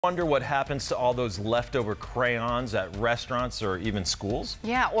Wonder what happens to all those leftover crayons at restaurants or even schools?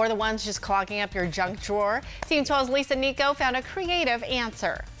 Yeah, or the ones just clogging up your junk drawer. Team 12's Lisa Nico found a creative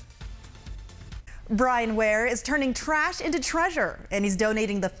answer. Brian Ware is turning trash into treasure, and he's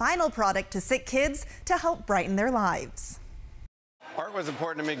donating the final product to sick kids to help brighten their lives. Art was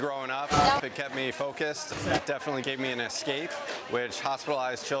important to me growing up. It kept me focused. It definitely gave me an escape, which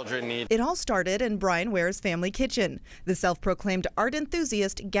hospitalized children need. It all started in Brian Ware's family kitchen. The self-proclaimed art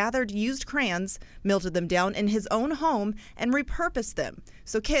enthusiast gathered used crayons, melted them down in his own home, and repurposed them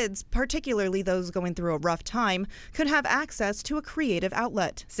so kids, particularly those going through a rough time, could have access to a creative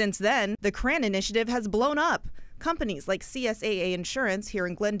outlet. Since then, the Crayon Initiative has blown up. Companies like CSAA Insurance here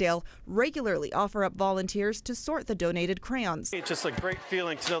in Glendale regularly offer up volunteers to sort the donated crayons. It's just a great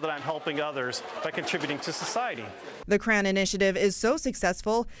feeling to know that I'm helping others by contributing to society. The Crayon Initiative is so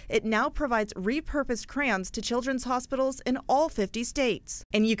successful, it now provides repurposed crayons to children's hospitals in all 50 states.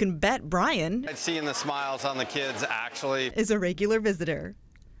 And you can bet Brian, Seeing the smiles on the kids actually is a regular visitor.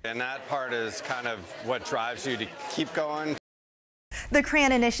 And that part is kind of what drives you to keep going. The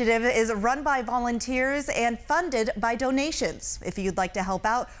Crayon Initiative is run by volunteers and funded by donations. If you'd like to help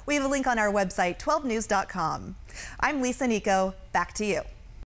out, we have a link on our website, 12news.com. I'm Lisa Nico. Back to you.